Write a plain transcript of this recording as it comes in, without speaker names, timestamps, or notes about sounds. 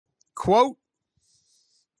quote,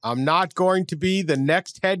 I'm not going to be the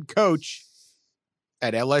next head coach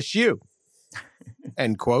at LSU,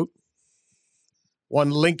 end quote. One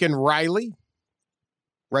Lincoln Riley,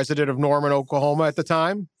 resident of Norman, Oklahoma at the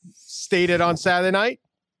time, stated on Saturday night.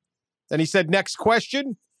 Then he said, next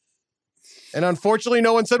question. And unfortunately,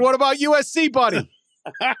 no one said, what about USC, buddy?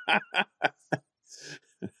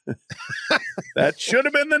 That should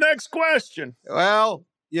have been the next question. Well,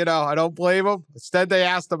 I don't blame him. Instead, they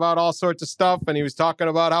asked about all sorts of stuff, and he was talking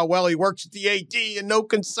about how well he works at the AD and no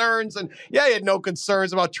concerns. And yeah, he had no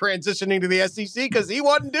concerns about transitioning to the SEC because he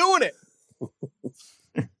wasn't doing it.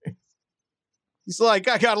 He's like,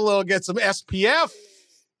 I got to get some SPF.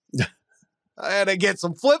 I had to get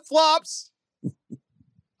some flip-flops.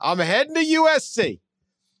 I'm heading to USC.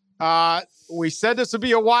 We said this would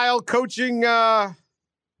be a wild coaching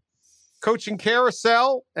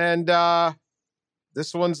carousel, and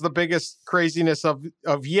this one's the biggest craziness of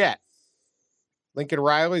yet. Lincoln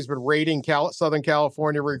Riley's been raiding Southern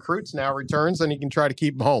California recruits, now returns, and he can try to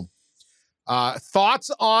keep them home.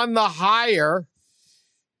 Thoughts on the hire,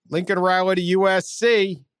 Lincoln Riley to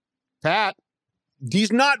USC, Pat?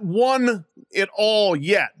 He's not won it all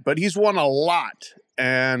yet, but he's won a lot.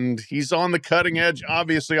 And he's on the cutting edge,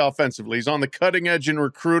 obviously offensively. He's on the cutting edge in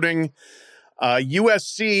recruiting.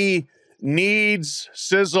 USC needs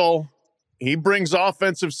sizzle. He brings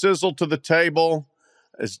offensive sizzle to the table.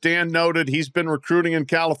 As Dan noted, he's been recruiting in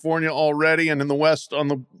California already and in the West, on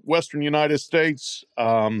the Western United States.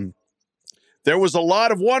 There was a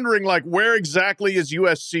lot of wondering, where exactly is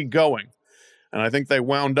USC going? And I think they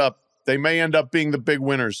may end up being the big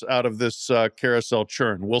winners out of this carousel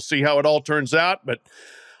churn. We'll see how it all turns out, but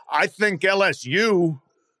I think LSU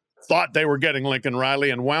thought they were getting Lincoln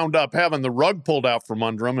Riley and wound up having the rug pulled out from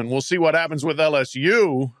under them, and we'll see what happens with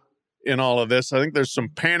LSU in all of this. I think there's some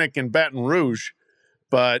panic in Baton Rouge,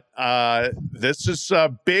 but this is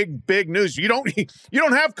big news. You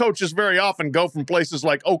don't have coaches very often go from places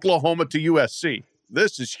like Oklahoma to USC.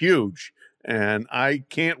 This is huge, and I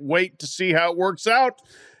can't wait to see how it works out.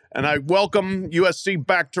 And I welcome USC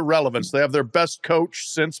back to relevance. They have their best coach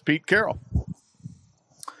since Pete Carroll.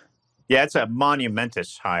 Yeah, it's a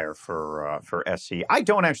monumentous hire for SC. I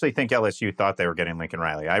don't actually think LSU thought they were getting Lincoln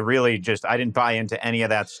Riley. I didn't buy into any of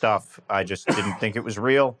that stuff. I just didn't think it was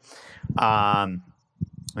real.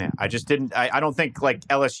 I just didn't. I don't think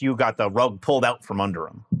LSU got the rug pulled out from under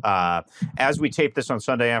them. As we tape this on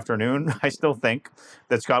Sunday afternoon, I still think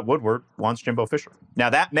that Scott Woodward wants Jimbo Fisher. Now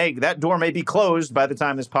that door may be closed by the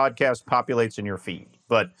time this podcast populates in your feed,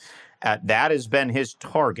 but that has been his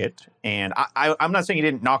target. And I'm not saying he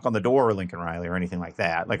didn't knock on the door of Lincoln Riley or anything like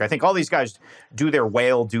that. I think all these guys do their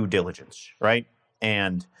whale due diligence, right?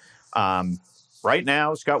 And right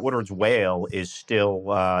now, Scott Woodward's whale is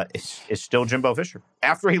still Jimbo Fisher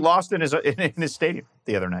after he lost in his stadium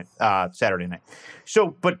the other night, Saturday night.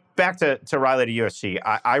 So, but back to Riley to USC,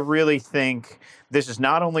 I really think this is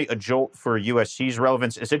not only a jolt for USC's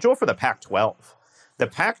relevance, it's a jolt for the Pac-12. The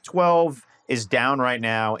Pac-12 is down right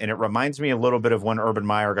now, and it reminds me a little bit of when Urban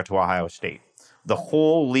Meyer got to Ohio State. The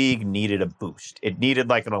whole league needed a boost. It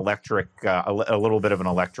needed an electric, a little bit of an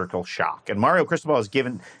electrical shock. And Mario Cristobal has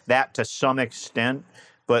given that to some extent,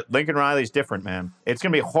 but Lincoln Riley's different, man. It's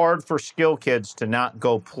going to be hard for skill kids to not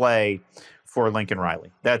go play for Lincoln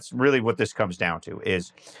Riley. That's really what this comes down to,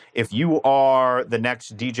 is if you are the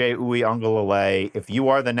next DJ Uiagalelei, if you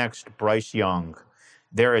are the next Bryce Young,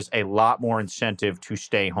 there is a lot more incentive to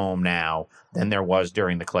stay home now than there was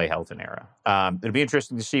during the Clay Helton era. It'll be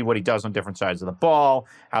interesting to see what he does on different sides of the ball,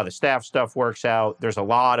 how the staff stuff works out. There's a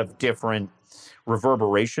lot of different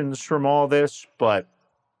reverberations from all this, but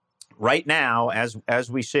right now,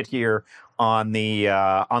 as we sit here on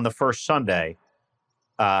the first Sunday,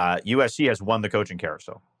 USC has won the coaching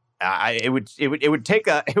carousel. It would take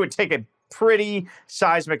a pretty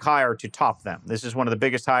seismic hire to top them. This is one of the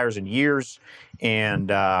biggest hires in years, and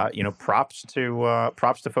props to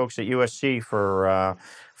folks at USC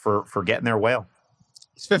for getting their whale.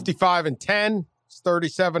 He's 55-10. He's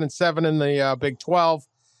 37-7 in the Big 12.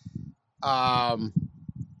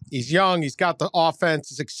 He's young. He's got the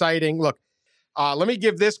offense. It's exciting. Look, let me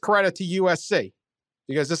give this credit to USC,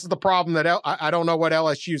 because this is the problem that I don't know what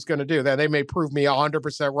LSU is going to do. They may prove me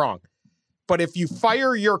 100% wrong. But if you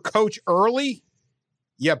fire your coach early,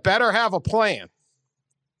 you better have a plan.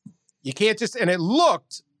 You can't just, and it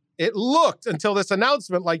looked until this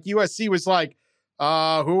announcement like USC was like, who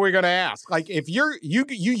are we going to ask? If you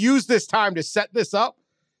use this time to set this up,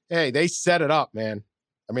 hey, they set it up, man.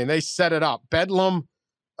 I mean, they set it up. Bedlam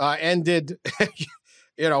ended,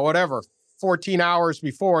 14 hours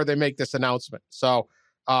before they make this announcement. So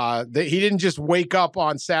He didn't just wake up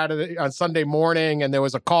on Sunday morning and there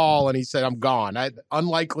was a call and he said, I'm gone.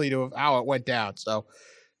 Unlikely to how it went down. So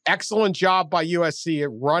excellent job by USC at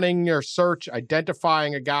running their search,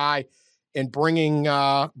 identifying a guy, and bringing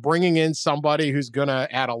in somebody who's going to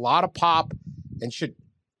add a lot of pop and should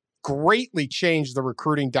greatly change the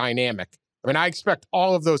recruiting dynamic. I mean, I expect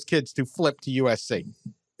all of those kids to flip to USC.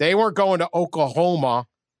 They weren't going to Oklahoma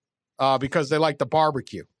because they like the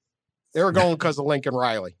barbecue. They were going because of Lincoln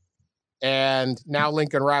Riley. And now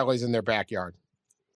Lincoln Riley's in their backyard.